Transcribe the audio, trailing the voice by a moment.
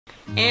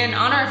And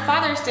on our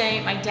Father's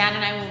Day, my dad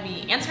and I will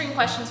be answering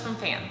questions from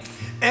fans.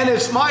 And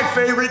it's my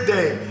favorite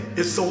day.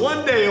 It's the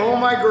one day all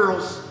my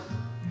girls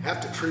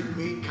have to treat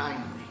me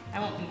kindly. I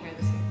won't be here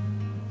this year.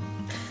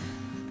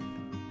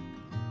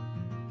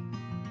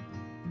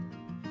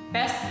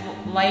 Best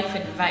life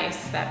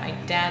advice that my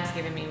dad's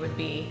given me would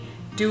be,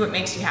 do what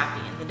makes you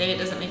happy. And the day it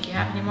doesn't make you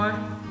happy anymore,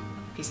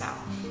 peace out.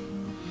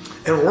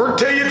 And work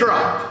till you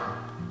drop.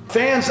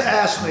 Fans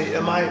ask me,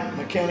 am I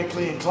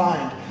mechanically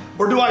inclined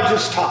or do I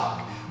just talk?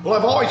 Well,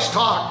 I've always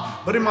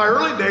talked, but in my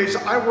early days,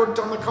 I worked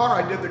on the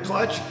car. I did the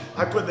clutch,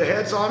 I put the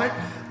heads on it.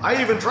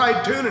 I even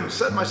tried tuning and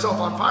set myself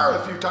on fire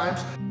a few times.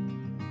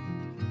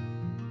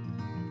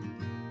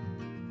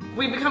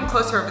 We've become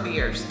closer over the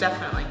years,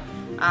 definitely.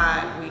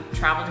 We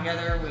travel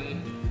together, we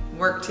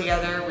work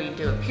together, we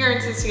do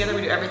appearances together,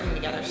 we do everything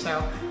together.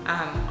 So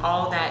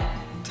all that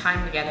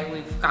time together,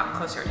 we've gotten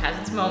closer. It has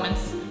its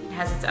moments, it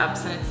has its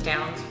ups and its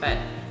downs, but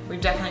we've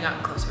definitely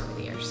gotten closer over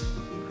the years.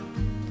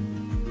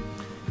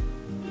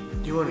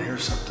 You want to hear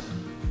something?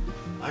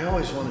 I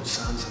always wanted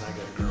sons and I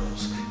got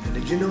girls. And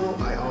did you know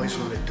I always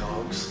wanted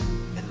dogs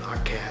and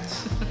not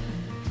cats?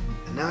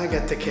 And now I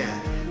got the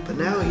cat. But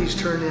now he's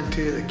turned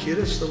into the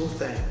cutest little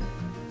thing.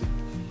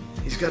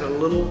 He's got a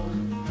little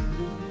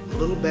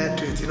bad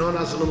tooth. You know, when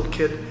I was a little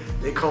kid,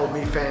 they called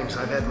me Fangs.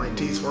 I've had my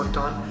teeth worked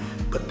on,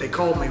 but they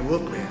called me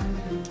Whoop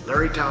Man.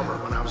 Larry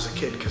Talbert when I was a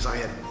kid, because I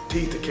had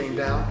teeth that came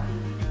down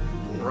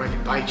where I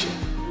could bite you.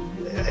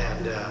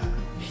 And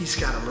he's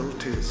got a little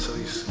tooth, so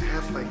he's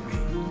half like me.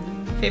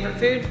 Favorite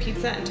food,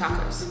 pizza and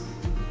tacos.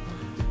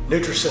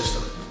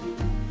 Nutrisystem.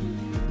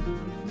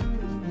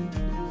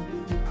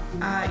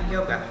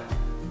 Yoga.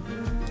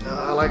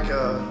 I like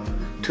a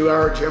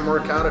 2-hour gym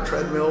workout at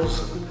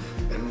treadmills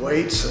and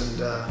weights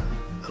and a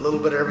little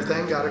bit of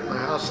everything. Got it in my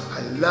house.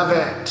 I love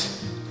it.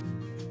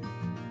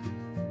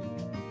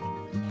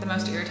 The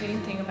most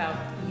irritating thing about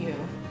you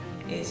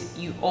is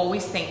you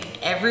always think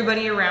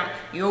everybody around,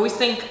 you always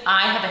think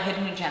I have a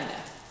hidden agenda.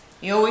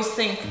 You always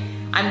think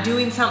I'm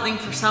doing something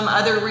for some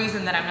other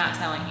reason that I'm not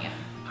telling you.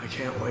 I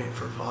can't wait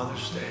for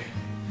Father's Day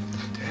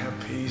to have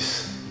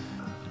peace.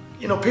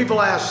 You know,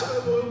 people ask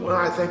when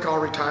I think I'll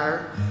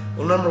retire.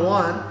 Well, number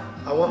one,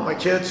 I want my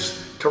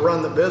kids to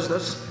run the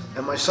business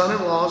and my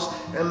son-in-laws,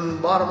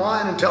 and bottom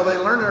line, until they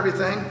learn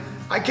everything,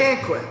 I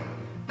can't quit.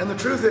 And the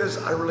truth is,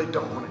 I really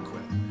don't want to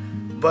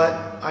quit. But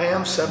I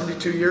am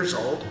 72 years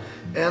old,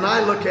 and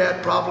I look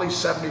at probably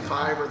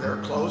 75 or they're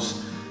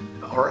close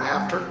or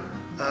after.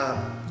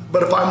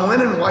 But if I'm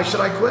winning, why should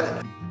I quit?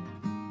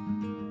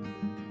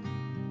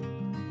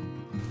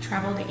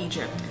 Travel to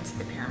Egypt and see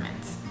the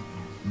pyramids.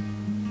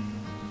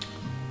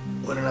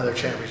 Win another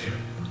championship.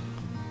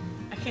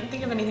 I can't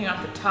think of anything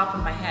off the top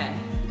of my head.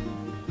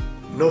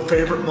 No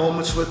favorite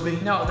moments with me?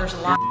 No, there's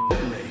a lot.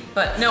 Me.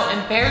 But no,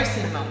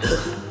 embarrassing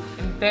moments.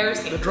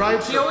 Embarrassing. The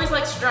drive He always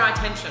likes to draw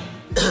attention.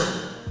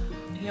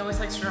 He always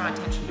likes to draw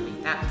attention to me.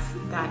 I'm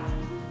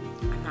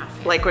not a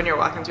fan. Like when you're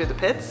walking through the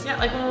pits? Yeah,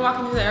 like when we're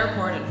walking through the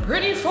airport and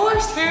Brittany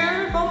Force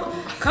here,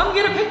 come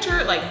get a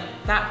picture. Like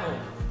that whole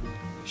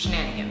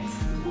shenanigans.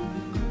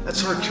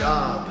 That's our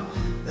job.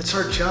 That's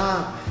our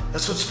job.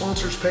 That's what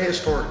sponsors pay us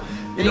for.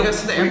 He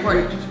goes to the airport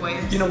and just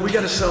waves. You know, we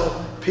got to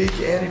sell Peak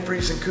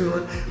antifreeze and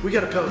coolant. We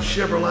got to sell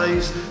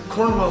Chevrolets,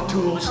 Cornwell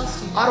Tools,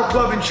 Auto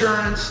Club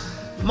Insurance,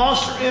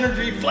 Monster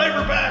Energy,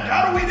 Flav-R-Pac.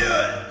 How do we do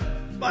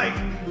it? By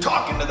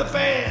talking to the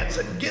fans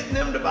and getting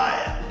them to buy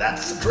it.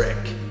 That's the trick.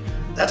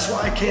 That's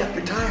why I can't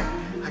retire.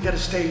 I got to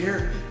stay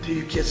here till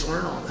you kids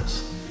learn all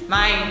this.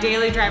 My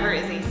daily driver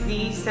is a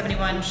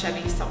Z71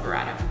 Chevy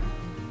Silverado.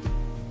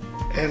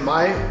 And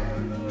my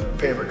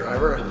favorite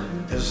driver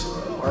is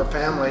our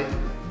family.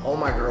 All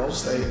my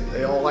girls,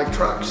 they all like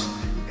trucks.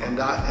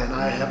 And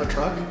I have a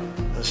truck,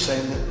 the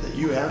same that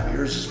you have.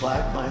 Yours is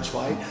black, mine's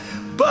white.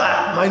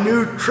 But my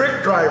new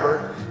trick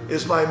driver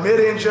is my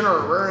mid-engine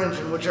or rear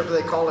engine, whichever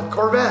they call it,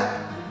 Corvette.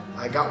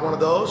 I got one of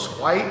those,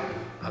 white.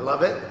 I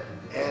love it.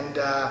 And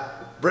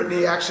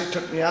Brittany actually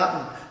took me out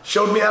and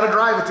showed me how to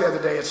drive it the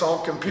other day. It's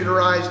all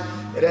computerized.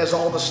 It has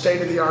all the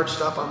state-of-the-art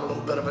stuff. I'm a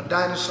little bit of a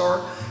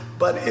dinosaur,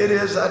 but it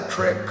is a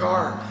trick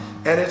car.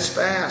 And it's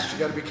fast. You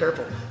got to be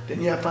careful.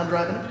 Didn't you have fun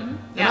driving it? Mm-hmm.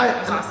 Yeah,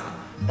 it was awesome.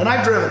 And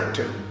I've driven it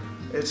too.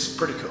 It's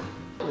pretty cool.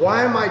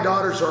 Why my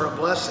daughters are a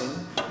blessing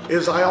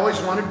is I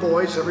always wanted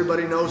boys.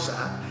 Everybody knows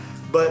that.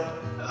 But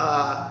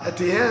at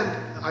the end,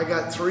 I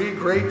got 3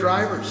 great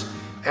drivers.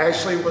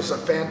 Ashley was a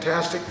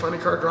fantastic funny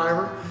car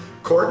driver.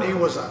 Courtney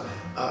was a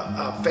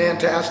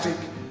fantastic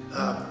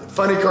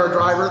funny car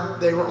driver.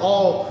 They were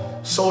all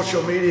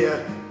social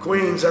media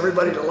queens.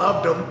 Everybody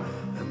loved them,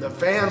 and the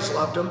fans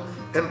loved them.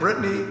 And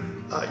Brittany,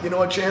 you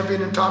know, a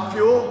champion in Top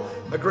Fuel,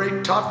 a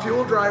great Top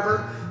Fuel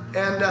driver.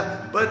 And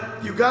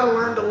but you got to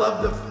learn to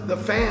love the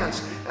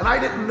fans. And I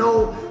didn't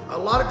know, a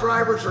lot of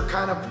drivers are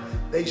kind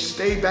of, they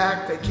stay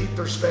back, they keep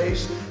their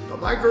space. But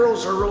my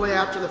girls are really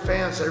after the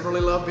fans. They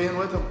really love being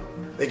with them.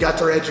 They got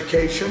their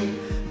education.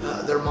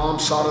 Their mom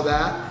saw to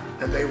that,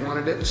 and they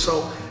wanted it.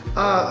 So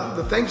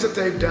the things that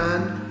they've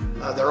done,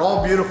 they're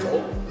all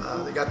beautiful.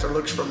 They got their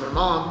looks from their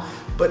mom.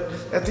 But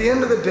at the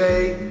end of the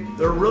day,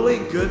 They're really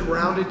good,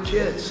 rounded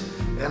kids,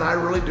 and I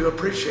really do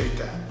appreciate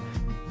that.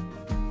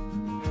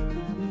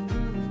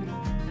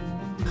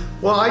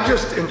 Well, I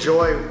just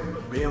enjoy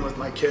being with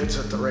my kids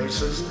at the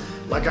races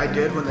like I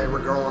did when they were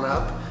growing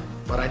up,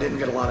 but I didn't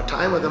get a lot of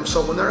time with them.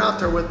 So when they're out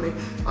there with me,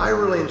 I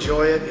really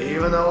enjoy it,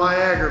 even though I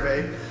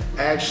aggravate,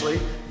 Ashley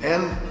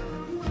and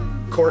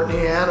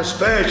Courtney, and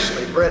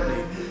especially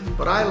Brittany.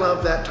 But I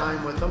love that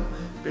time with them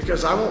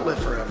because I won't live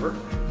forever,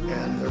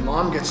 and their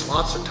mom gets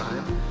lots of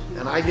time,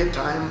 and I get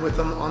time with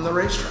them on the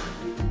racetrack.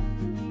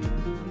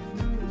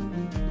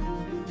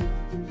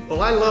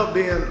 Well, I love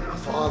being a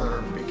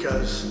father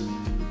because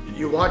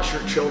you watch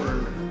your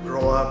children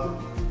grow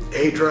up.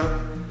 Adra,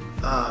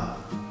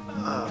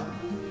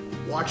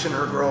 watching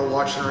her grow,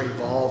 watching her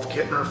evolve,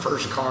 getting her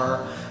first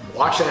car,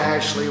 watching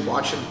Ashley,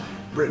 watching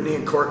Brittany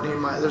and Courtney,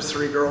 my other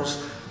three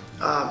girls.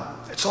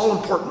 It's all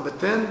important, but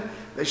then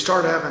they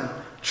start having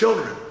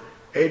children.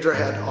 Adra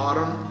had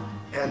Autumn,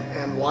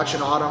 and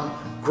watching Autumn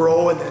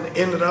grow and then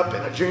ended up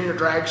in a junior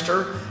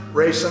dragster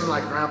racing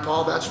like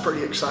Grandpa, that's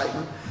pretty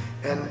exciting.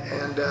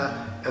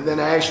 And then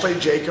Ashley,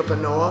 Jacob,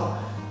 and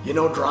Noah, you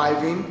know,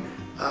 driving.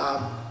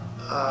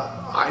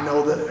 I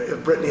know that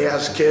if Brittany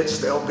has kids,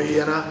 they'll be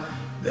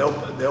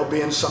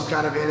in some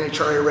kind of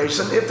NHRA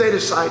racing if they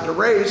decide to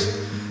race.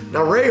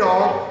 Now Ray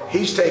Hall,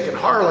 he's taken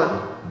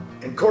Harlan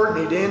and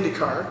Courtney to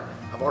IndyCar.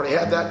 I've already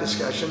had that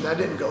discussion. That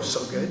didn't go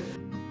so good.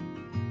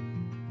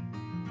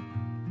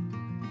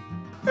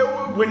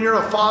 When you're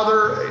a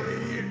father,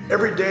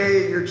 every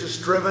day you're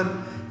just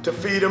driven to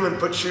feed them and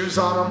put shoes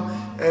on them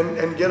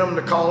and get them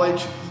to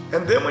college.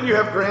 And then when you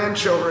have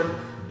grandchildren,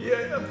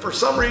 for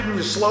some reason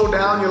you slow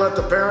down, you let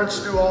the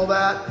parents do all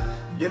that,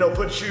 you know,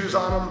 put shoes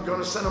on them, going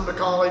to send them to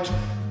college,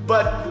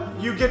 but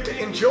you get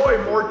to enjoy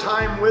more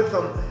time with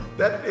them.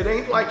 That it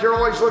ain't like you're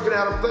always looking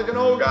at them thinking,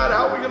 oh God,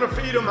 how are we going to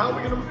feed them? How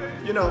are we going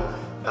to, you know,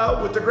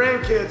 with the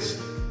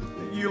grandkids,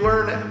 you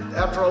learn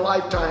after a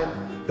lifetime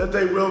that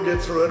they will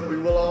get through it. We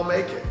will all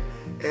make it.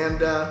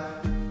 And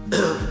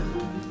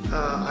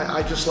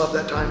I just love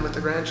that time with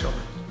the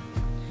grandchildren.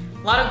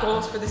 A lot of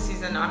goals for the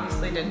season,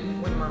 obviously, to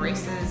win more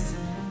races,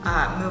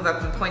 move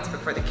up in points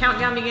before the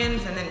countdown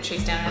begins, and then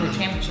chase down another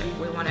championship.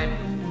 We want that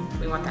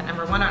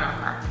 #1 on our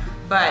car.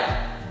 But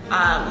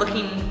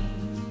looking,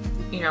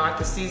 you know, at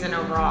the season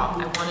overall,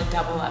 I want to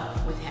double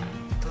up with him.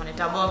 I want to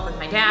double up with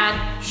my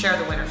dad, share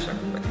the winner's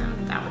circle with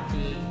him. That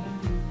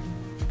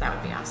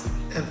would be awesome.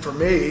 And for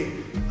me,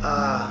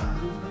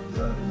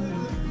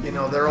 you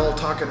know, they're all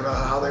talking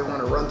about how they want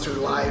to run through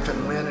life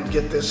and win and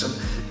get this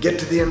and get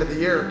to the end of the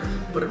year.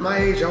 But at my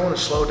age, I want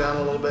to slow down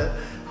a little bit.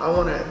 I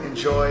want to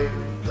enjoy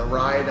the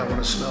ride. I want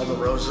to smell the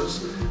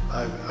roses.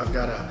 I've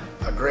got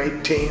a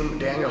great team.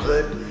 Daniel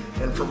Hood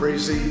and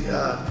Fabrizi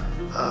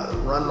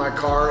run my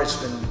car. It's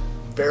been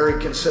very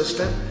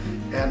consistent,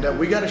 and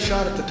we got a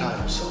shot at the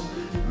title. So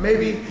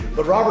maybe,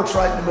 but Robert's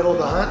right in the middle of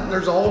the hunt, and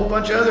there's a whole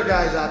bunch of other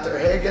guys out there,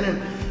 Hagen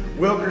and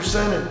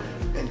Wilkerson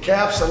and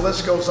Caps. The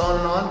list goes on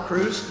and on,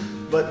 Cruz.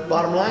 But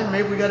bottom line,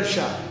 maybe we got a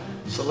shot.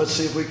 So let's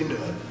see if we can do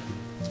it.